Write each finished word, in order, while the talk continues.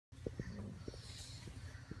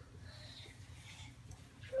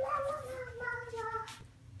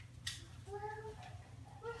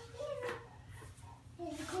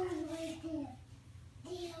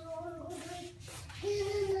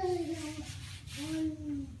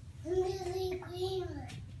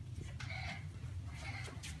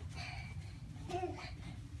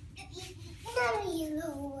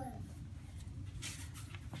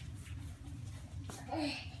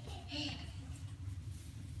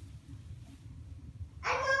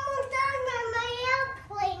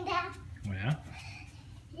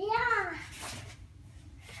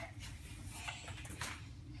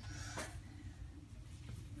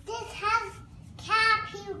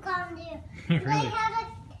Really? I have to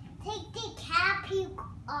take the cap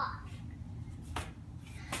off.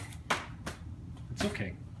 It's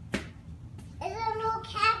okay. Is there no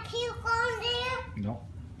cap on there? No.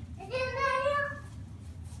 Is it there?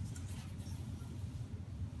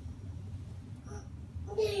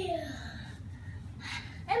 Yeah.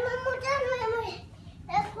 And one more time,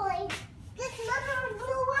 airplane. This another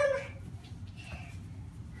blue one.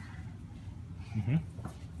 Mm-hmm.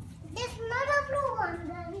 This another blue one,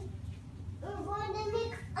 Daddy. We're going to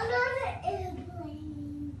make another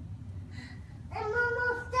airplane. I'm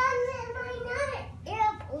almost done in another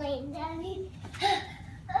airplane, Daddy.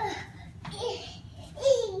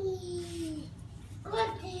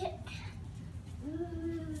 What's it?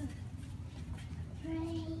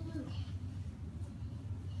 Train.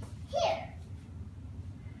 Here.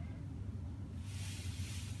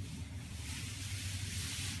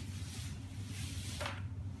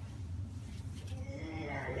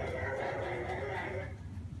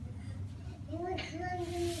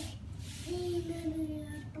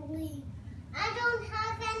 I don't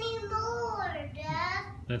have any more, Dad.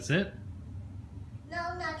 That's it? No,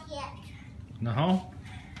 not yet. No? All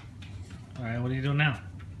right, what are you doing now?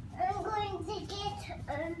 I'm going to get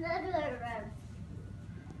another one.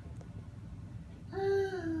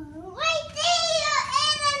 Right there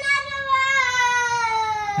is another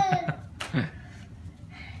one!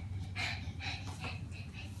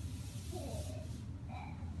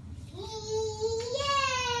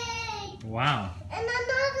 Yay! Wow. And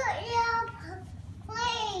another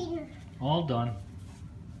airplane. All done.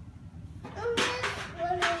 And this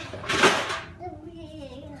one is the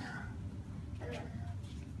big.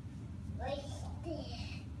 Right there.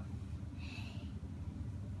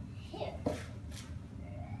 Here.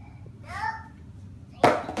 No, I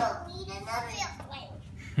don't need another airplane.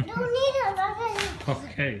 Don't need another airplane.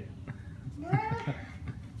 Okay. No.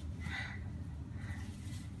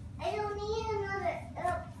 I don't need another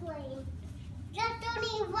airplane. Just don't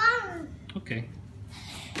need one. Okay.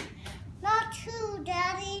 Not two,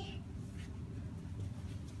 Daddy.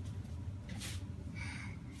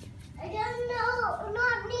 I don't know.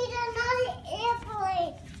 Not need another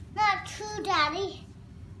airplane. Not two, Daddy.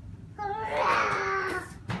 I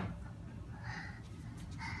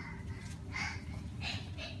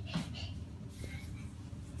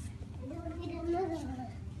don't need another one.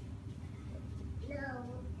 No.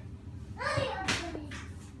 Another airplane.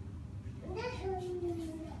 This one.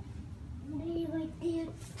 Be right there.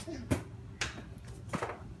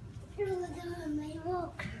 Through my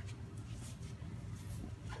walker.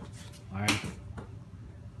 All right.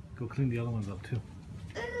 Go clean the other ones up too.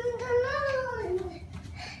 And another one.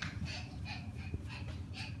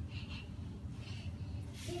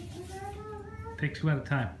 There's another one. Take two at a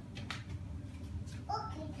time.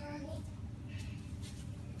 Okay,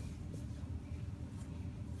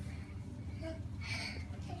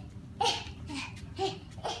 Daddy.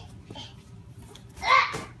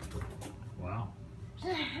 Wow.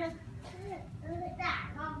 That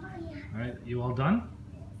over here. All right, you all done?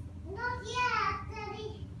 Not yet,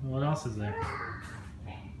 Daddy. What else is there?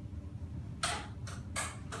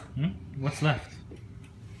 What's left?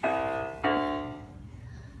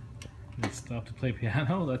 Let's stop to play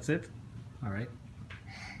piano. That's it. All right.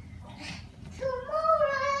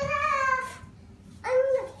 Tomorrow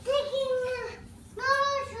I'm taking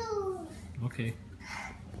snowshoes. Okay.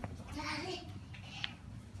 Daddy.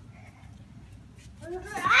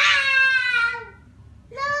 Ah!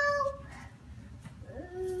 No.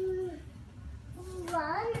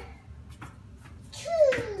 One,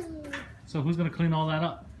 two. So who's gonna clean all that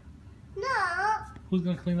up? No. Who's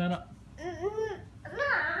gonna clean that up?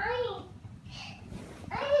 Mine.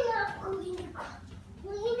 I'm not going to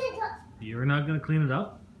clean it up. You're not gonna clean it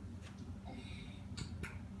up?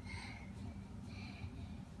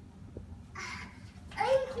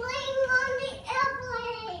 I'm playing on the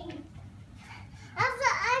airplane.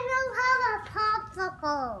 After I know how to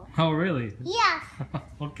popsicle. Oh, really? Yes.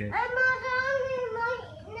 Okay. I'm not on my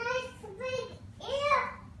nice big air.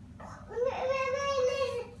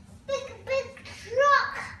 Big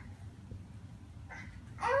truck.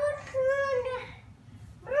 I was trying to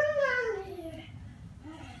run on there.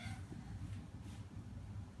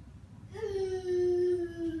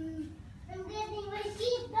 I'm getting my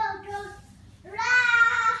seatbelt on.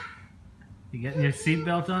 Rah! You getting your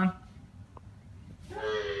seatbelt on?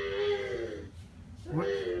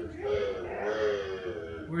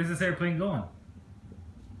 Where's this airplane going?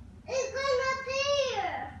 It's going up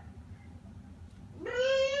there.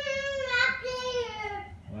 Up there.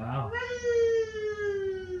 Wow.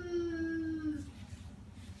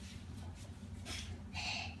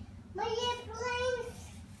 My airplane's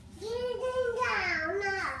getting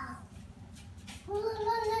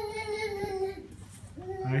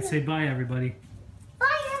say bye, everybody. Bye,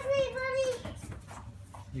 everybody.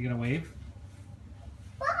 You gonna wave?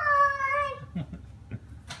 Bye.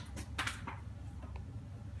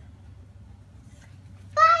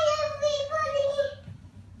 Bye, everybody.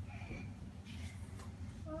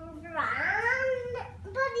 Run,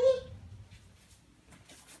 buddy.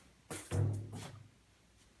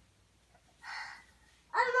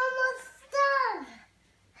 I'm almost done.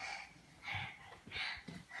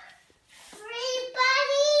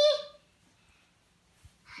 Everybody.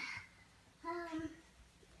 Everybody.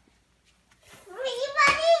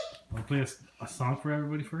 Want to play a song for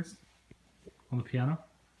everybody first? On the piano?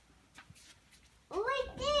 Right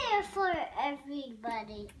there for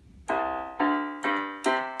everybody.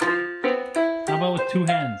 How about with two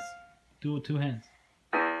hands? Do it with two hands.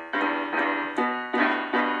 Two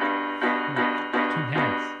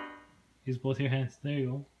hands. Use both your hands. There you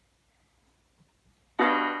go.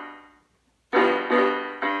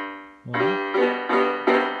 One.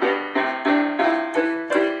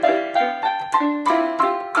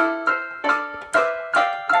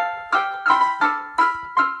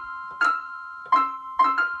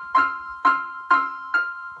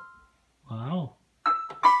 Wow.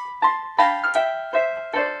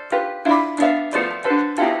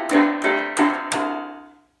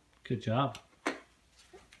 Good job. Now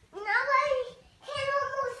I can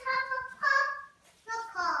almost have a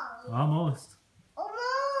popsicle. Almost.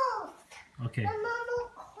 Almost. Okay. I'm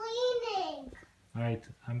almost cleaning. All right.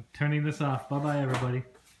 I'm turning this off. Bye-bye, everybody.